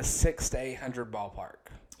it's in the $600 to $800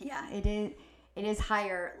 ballpark. Yeah, it is. It is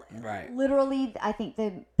higher. Right. Literally, I think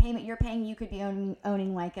the payment you're paying, you could be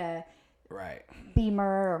owning like a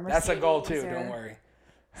Beamer or Mercedes. That's a goal too. Don't worry.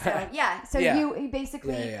 So yeah, so Yeah. you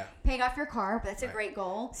basically paid off your car. But that's a great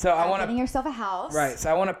goal. So I want getting yourself a house. Right. So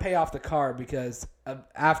I want to pay off the car because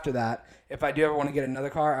after that, if I do ever want to get another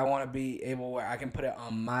car, I want to be able where I can put it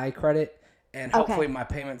on my credit, and hopefully my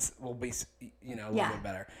payments will be a little bit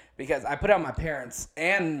better. Because I put it on my parents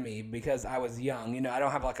and me because I was young. I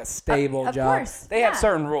don't have like a stable of job. Course. They have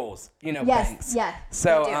certain rules. Yes. Banks. Yeah.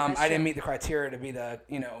 So I didn't meet the criteria to be the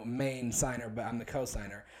main signer, but I'm the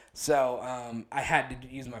co-signer. So I had to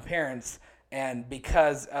use my parents, and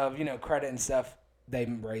because of credit and stuff, they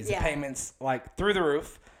raised the payments like through the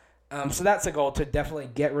roof. So that's a goal, to definitely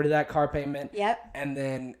get rid of that car payment. Yep. And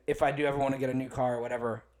then if I do ever want to get a new car or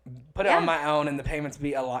whatever, put it on my own, and the payments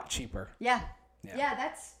be a lot cheaper. Yeah.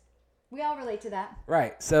 We all relate to that.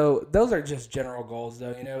 Right. So those are just general goals,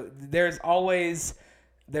 though. There's always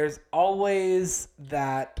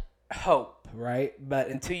that hope, right? But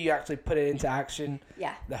until you actually put it into action,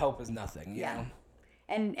 the hope is nothing. You know?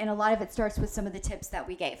 And a lot of it starts with some of the tips that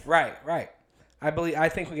we gave. Right. I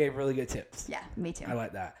think we gave really good tips. Yeah, me too. I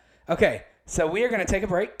like that. Okay, so we are going to take a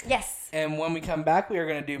break. Yes. And when we come back, we are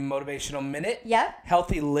going to do Motivational Minute. Yep.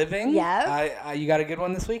 Healthy Living. Yep. You got a good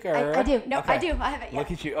one this week? Or? I do. No, okay. I do. I have it.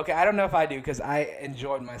 Look at you. Okay, I don't know if I do because I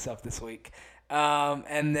enjoyed myself this week.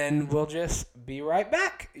 And then we'll just be right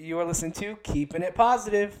back. You are listening to Keeping It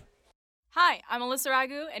Positive. Hi, I'm Alyssa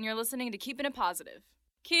Ragu, and you're listening to Keeping It Positive.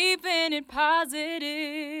 Keeping it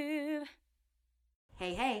positive.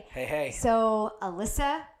 Hey. So,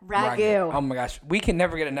 Alyssa Ragu. Oh my gosh. We can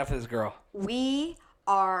never get enough of this girl. We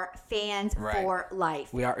are fans for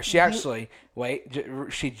life. We are. She actually,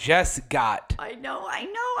 she just got. I know.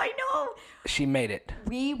 She made it.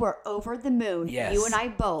 We were over the moon. Yes. You and I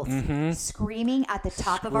both screaming at the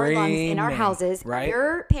top of our lungs in our houses. Right.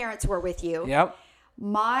 Your parents were with you. Yep.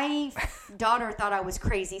 My daughter thought I was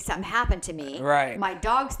crazy. Something happened to me. Right. My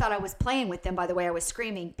dogs thought I was playing with them by the way I was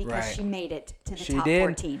screaming because she made it to the top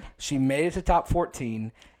 14. She made it to top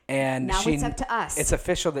 14. And now it's up to us. It's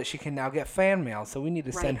official that she can now get fan mail, so we need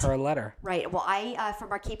to send her a letter. Right. Well, I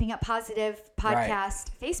from our Keeping Up Positive podcast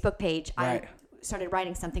Facebook page, I started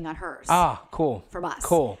writing something on hers. Ah, cool. From us.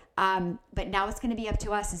 Cool. But now it's going to be up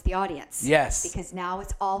to us as the audience. Yes. Because now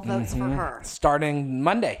it's all votes for her. Starting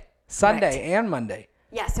Monday, Sunday, and Monday.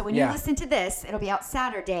 Yeah, so when you listen to this, it'll be out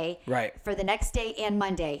Saturday. Right. For the next day and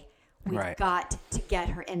Monday. We've got to get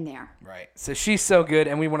her in there. Right. So she's so good,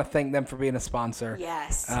 and we want to thank them for being a sponsor.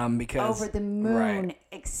 Yes. Because over the moon,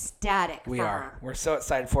 ecstatic. We for are. her. We're so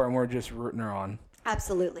excited for her, and we're just rooting her on.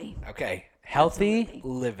 Absolutely. Okay. Healthy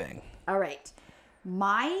living. All right.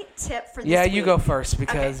 My tip for this week. You go first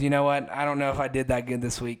because you know what? I don't know if I did that good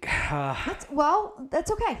this week. That's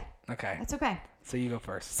okay. Okay. That's okay. So you go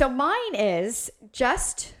first. So mine is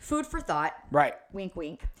just food for thought. Right. Wink,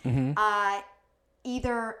 wink.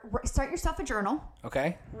 Either start yourself a journal.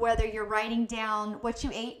 Okay. Whether you're writing down what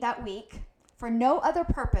you ate that week for no other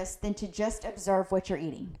purpose than to just observe what you're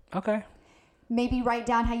eating. Okay. Maybe write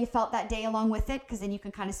down how you felt that day along with it, because then you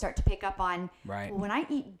can kind of start to pick up on, well, when I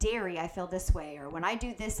eat dairy, I feel this way, or when I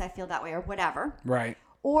do this, I feel that way, or whatever. Right.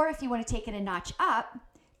 Or if you want to take it a notch up,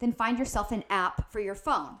 then find yourself an app for your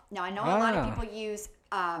phone. Now, I know a lot of people use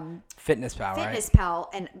Fitness Pal, right?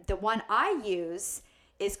 And the one I use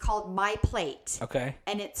is called My Plate. Okay.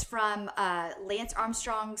 And it's from Lance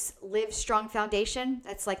Armstrong's Live Strong Foundation.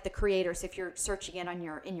 That's like the creator. So if you're searching it on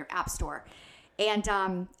in your app store,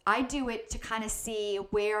 and I do it to kind of see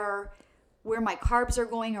where my carbs are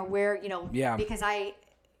going, or where because I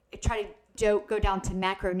try to go down to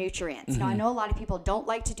macronutrients. Now I know a lot of people don't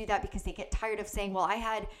like to do that because they get tired of saying, "Well, I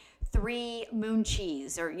had 3 moon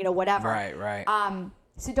cheese," or whatever. Right.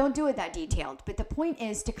 So don't do it that detailed. But the point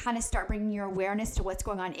is to kind of start bringing your awareness to what's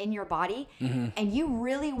going on in your body. And you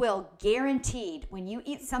really will, guaranteed, when you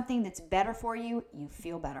eat something that's better for you, you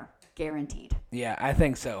feel better. Guaranteed. Yeah, I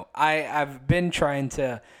think so. I've been trying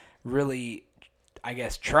to really,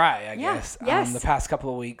 try the past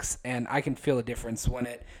couple of weeks. And I can feel a difference when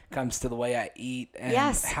it comes to the way I eat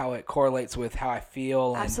and how it correlates with how I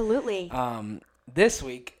feel. Absolutely. And, this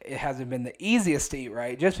week, it hasn't been the easiest to eat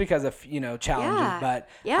right, just because of, challenges. But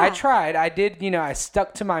Yeah. I tried. I did, I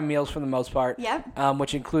stuck to my meals for the most part. Yep.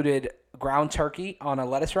 Which included ground turkey on a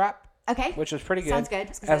lettuce wrap. Okay. Which was pretty good. Sounds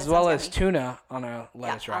good. As well as tuna on a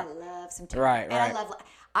lettuce wrap. I love some tuna. Right. And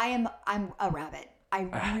I'm a rabbit. I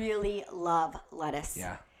really love lettuce.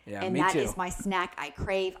 Yeah, and me that too. is my snack I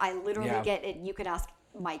crave. I literally get it. You could ask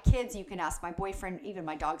my kids, you can ask my boyfriend, even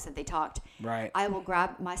my dog said they talked. Right. I will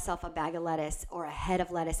grab myself a bag of lettuce or a head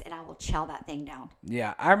of lettuce and I will chow that thing down.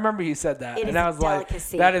 Yeah, I remember you said that. It and is I a was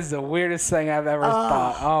delicacy. like, that is the weirdest thing I've ever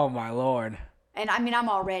thought. Oh, my Lord. And I mean, I'm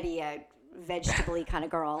already a vegetable-y kind of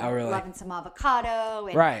girl. Oh, really? Loving some avocado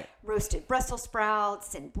and Right. roasted Brussels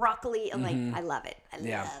sprouts and broccoli. And I love it. I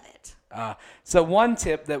Yeah. love it. So one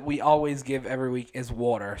tip that we always give every week is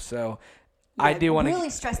water. So I do want to really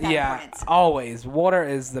stress that importance. always. Water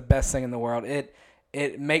is the best thing in the world.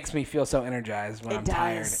 It makes me feel so energized when I'm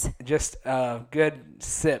does. tired. Just a good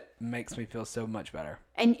sip makes me feel so much better.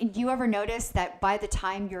 And do you ever notice that by the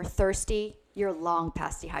time you're thirsty, you're long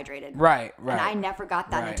past dehydrated? Right. And I never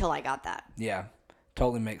got that Right. until I got that. Yeah,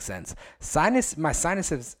 totally makes sense. My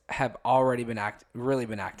sinuses have already been really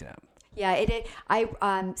been acting up. Yeah,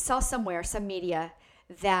 I saw somewhere, some media,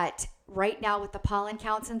 that right now with the pollen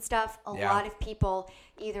counts and stuff, a lot of people,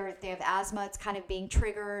 either if they have asthma, it's kind of being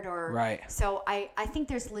triggered or... Right. So I think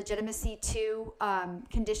there's legitimacy to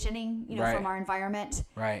conditioning, Right. from our environment.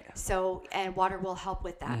 Right. So, and water will help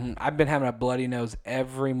with that. I've been having a bloody nose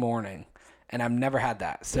every morning, and I've never had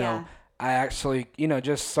that. So Yeah. I actually,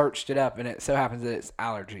 just searched it up, and it so happens that it's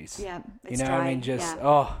allergies. Yeah, it's you know what I mean? dry, Just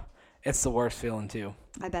yeah. it's the worst feeling too.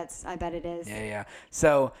 I bet it is. Yeah.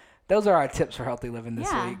 So those are our tips for healthy living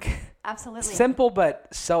this Yeah, week. absolutely. Simple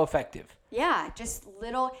but so effective. Yeah, just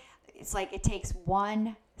little. It's like it takes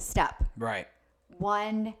one step, Right.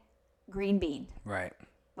 one green bean, Right.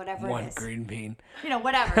 whatever One it is. green bean.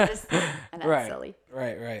 Whatever. Just, and that's Right. silly.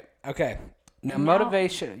 Right. Okay. Now, And now-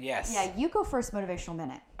 motivation. Yes. Yeah, you go first. Motivational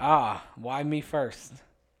minute. Why me first?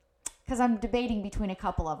 Because I'm debating between a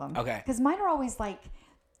couple of them. Okay. Because mine are always like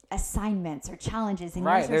assignments or challenges, and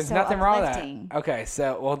Right. yours are There's so nothing wrong with uplifting. that. Okay.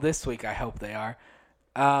 So, this week I hope they are.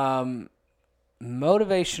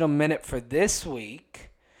 Motivational minute for this week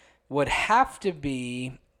would have to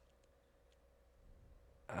be.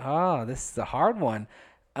 This is a hard one.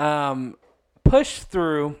 Push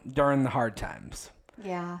through during the hard times.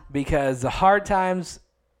 Yeah. Because the hard times,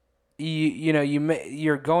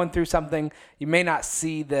 you're going through something, you may not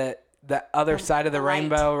see the other side of the light,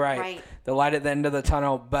 rainbow, right. The light at the end of the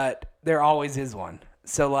tunnel, but there always is one.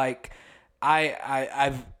 So like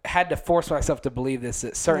I've had to force myself to believe this,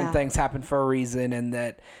 that certain things happen for a reason, and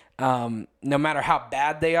that no matter how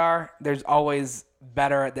bad they are, there's always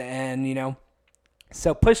better at the end,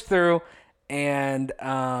 So push through and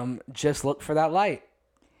just look for that light.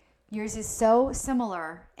 Yours is so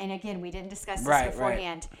similar, and again, we didn't discuss this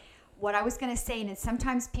beforehand. What I was going to say, and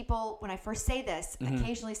sometimes people, when I first say this,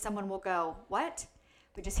 occasionally someone will go, "What?"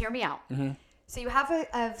 But just hear me out. So you have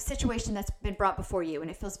a situation that's been brought before you, and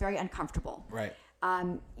it feels very uncomfortable. Right.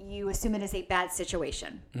 You assume it is a bad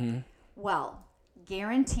situation. Well,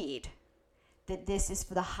 guaranteed that this is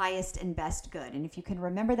for the highest and best good. And if you can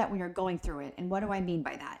remember that when you're going through it, and what do I mean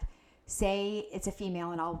by that? Say it's a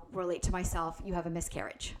female, and I'll relate to myself, you have a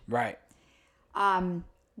miscarriage. Right.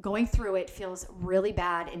 Going through it feels really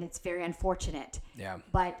bad, and it's very unfortunate. Yeah.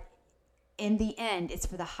 But in the end, it's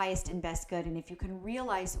for the highest and best good. And if you can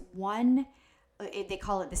realize they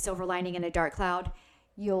call it the silver lining in a dark cloud,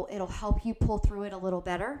 it'll help you pull through it a little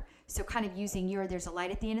better. So kind of using there's a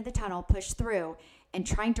light at the end of the tunnel, push through, and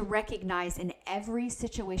trying to recognize in every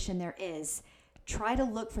situation there is, try to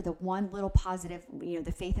look for the one little positive,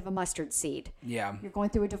 the faith of a mustard seed. Yeah. You're going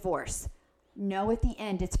through a divorce. Know at the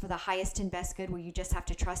end it's for the highest and best good, where you just have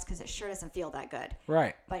to trust, because it sure doesn't feel that good.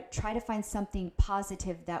 Right. But try to find something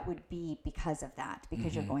positive that would be because of that,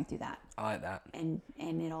 because you're going through that. I like that. And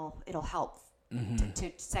it'll help to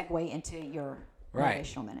segue into your Right.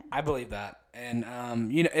 motivational minute. I believe that. And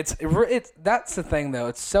it's that's the thing though.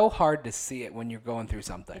 It's so hard to see it when you're going through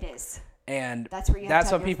something. It is. And That's where you have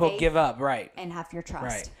to when have your people faith give up, right? and have your trust.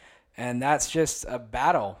 Right. And that's just a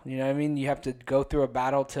battle. You know what I mean? You have to go through a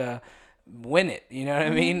battle to win it. You know what I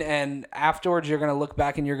mean? And afterwards, you're going to look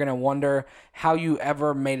back and you're going to wonder how you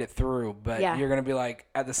ever made it through. But you're going to be like,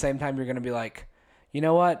 at the same time, you're going to be like, you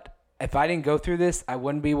know what? If I didn't go through this, I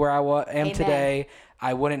wouldn't be where I am Amen. today.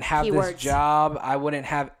 I wouldn't have Keywords. this job. I wouldn't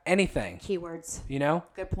have anything. Keywords. You know?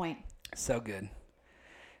 Good point. So good.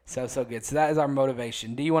 So good. So that is our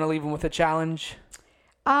motivation. Do you want to leave them with a challenge?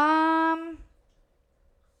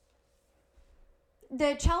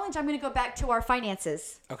 The challenge, I'm going to go back to our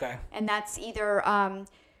finances. Okay. And that's either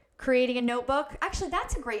creating a notebook. Actually,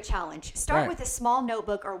 that's a great challenge. Start Right. with a small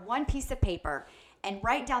notebook or one piece of paper and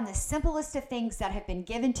write down the simplest of things that have been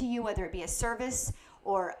given to you, whether it be a service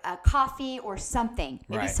or a coffee or something.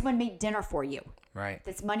 Maybe Right. someone made dinner for you. Right.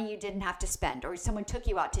 That's money you didn't have to spend, or someone took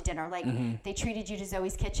you out to dinner, like they treated you to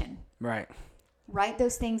Zoe's Kitchen. Right. Write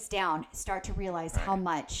those things down. Start to realize how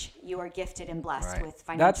much you are gifted and blessed Right. with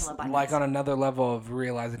financial That's abundance. like on another level of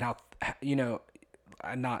realizing how,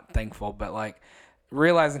 I'm not thankful, but like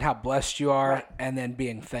realizing how blessed you are Right. and then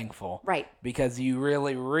being thankful. Right. Because you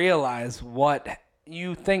really realize what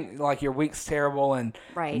you think, like your week's terrible and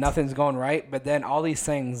Right. nothing's going right, but then all these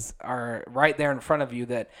things are right there in front of you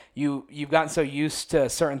that you've gotten so used to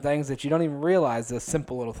certain things that you don't even realize the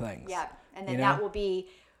simple little things. Yeah, and then You know? that will be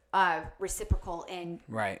reciprocal in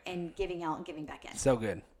Right. in giving out and giving back in. So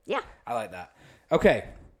good. Yeah, I like that. Okay.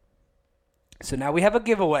 So now we have a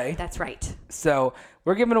giveaway. that's right. So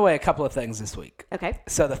we're giving away a couple of things this week. Okay.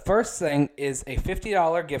 So the first thing is a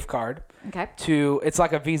 $50 gift card Okay. it's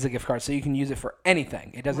like a Visa gift card, so you can use it for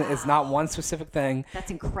anything. It's not one specific thing.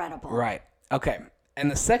 That's incredible. Right. Okay. And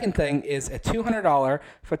the second thing is a $200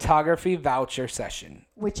 photography voucher session.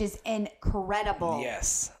 Which is incredible.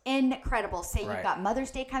 Yes. Incredible. Say Right. you've got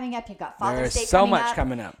Mother's Day coming up, you've got Father's Day There's so coming much up.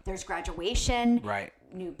 coming up. There's graduation. Right.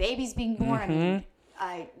 New babies being born. I mean,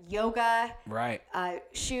 yoga. Right.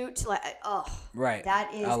 Shoot. Right.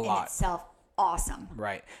 That is A in lot. itself awesome.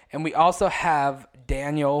 Right. And we also have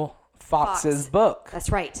Daniel Fox's book, That's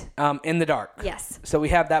right. In the Dark. Yes. So we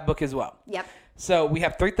have that book as well. Yep. So we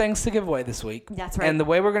have 3 things to give away this week. That's right. And the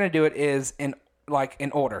way we're going to do it is in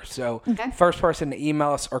order. So Okay. first person to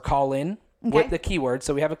email us or call in Okay. with the keyword.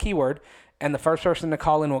 So we have a keyword, and the first person to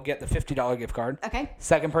call in will get the $50 gift card. Okay.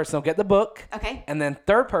 Second person will get the book. Okay. And then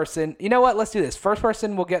third person, you know what? Let's do this. First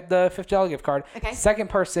person will get the $50 gift card. Okay. Second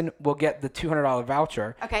person will get the $200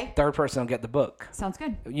 voucher. Okay. Third person will get the book. Sounds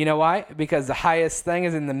good. You know why? Because the highest thing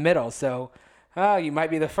is in the middle. So, you might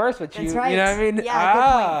be the first, but That's right. you know what I mean?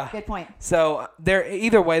 Yeah, good point. So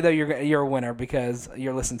either way though, you're a winner because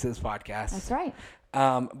you're listening to this podcast. That's right.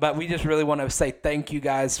 But we just really want to say thank you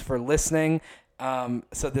guys for listening.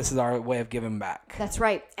 So this is our way of giving back. That's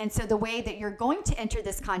right. And so the way that you're going to enter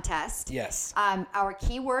this contest, Yes. our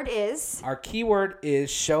keyword is Our keyword is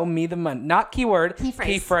show me the money. Not keyword. Key phrase.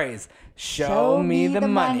 Key phrase. Show me the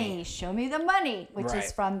money. Show me the money, which Right.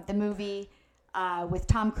 is from the movie with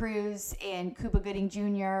Tom Cruise and Cuba Gooding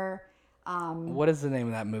Jr. What is the name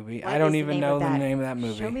of that movie? What I don't is the even name know of the that? name of that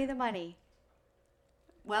movie. Show me the money.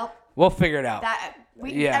 Well, We'll figure it out.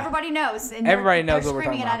 Yeah. everybody knows, and Everybody knows they're what we're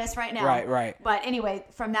screaming talking it at about. us right now. Right. But anyway,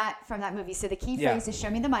 from that movie, so the key Yeah. phrase is "Show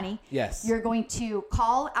me the money." Yes. You're going to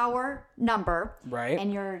call our number, Right.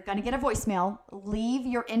 And you're going to get a voicemail. Leave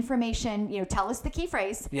your information. Tell us the key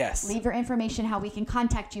phrase. Yes. Leave your information. How we can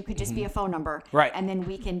contact you could just be a phone number. Right. And then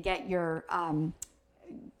we can get your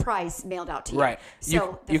prize mailed out to you. Right.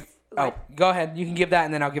 So Go ahead. You can give that,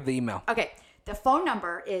 and then I'll give the email. Okay. The phone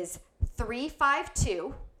number is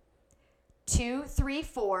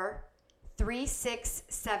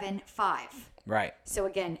 352-234-3675. Right. So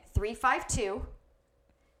again,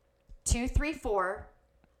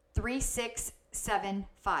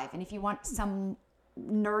 352-234-3675. And if you want some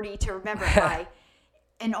nerdy to remember it by,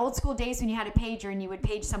 in old school days when you had a pager and you would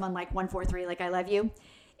page someone like 143, like I love you,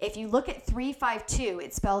 if you look at 352,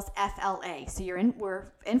 it spells FLA. So we're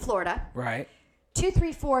in Florida. Right.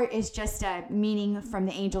 234 is just a meaning from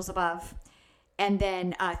the angels above. And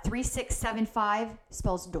then 3675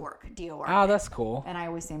 spells dork, D-O-R. Oh, that's cool. And I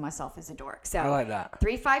always say myself as a dork. So I like that.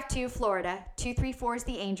 352 Florida, 234 is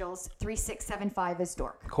the angels, 3675 is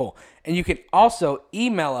dork. Cool. And you can also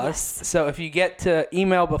email us. Yes. So if you get to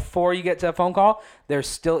email before you get to a phone call, you're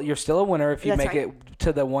still a winner if you That's make right. it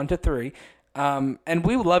to the 1 to 3. And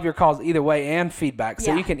we would love your calls either way and feedback. So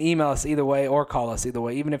Yeah. you can email us either way or call us either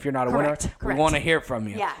way. Even if you're not a Correct, winner, correct. we want to hear from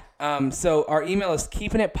you. Yeah. So our email is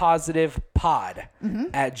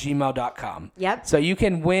keepingitpositivepod@gmail.com. Yep. So you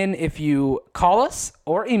can win if you call us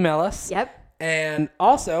or email us. Yep. And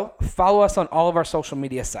also follow us on all of our social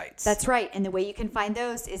media sites. That's right. And the way you can find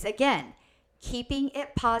those is, again, Keeping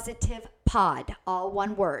It Positive Pod, all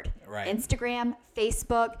one word. Right. Instagram,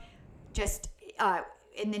 Facebook, and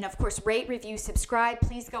then, of course, rate, review, subscribe.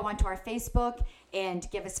 Please go onto our Facebook and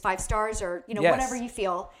give us 5 stars or, Yes. whatever you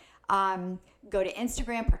feel. Go to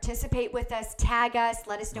Instagram, participate with us, tag us,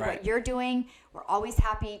 let us know Right. what you're doing. We're always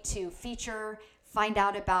happy to feature, find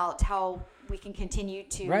out about how we can continue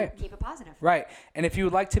to Right. keep it positive. Right. And if you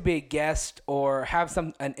would like to be a guest or have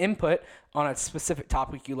an input on a specific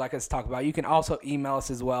topic you'd like us to talk about, you can also email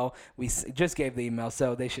us as well. We just gave the email,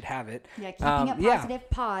 so they should have it. Yeah,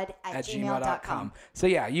 keepingitpositivepod at gmail.com. So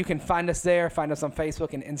yeah, you can find us there. Find us on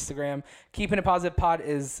Facebook and Instagram. Keeping It Positive Pod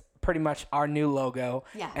is pretty much our new logo.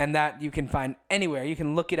 Yeah. And that you can find anywhere. You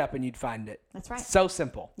can look it up and you'd find it. That's right. So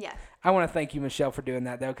simple. Yeah. I want to thank you, Michelle, for doing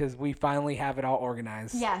that, though, because we finally have it all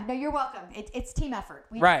organized. Yeah. No, you're welcome. It's team effort.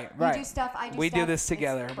 Right. You do stuff. I do We stuff. do this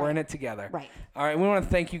together. It's- We're in it together. Right. All right. We want to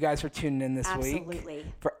thank you guys for tuning in this week. Absolutely.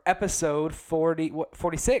 For episode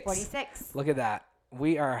 46. 46. Look at that.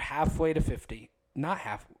 We are halfway to 50. Not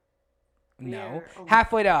half. No. We're almost-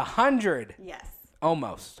 Halfway to 100. Yes.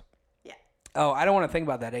 Almost. Yeah. Oh, I don't want to think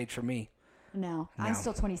about that age for me. No, I'm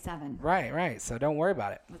still 27. Right. So don't worry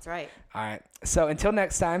about it. That's right. All right. So until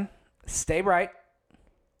next time, stay bright.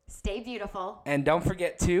 Stay beautiful. And don't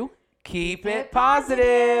forget to keep it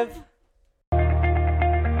positive.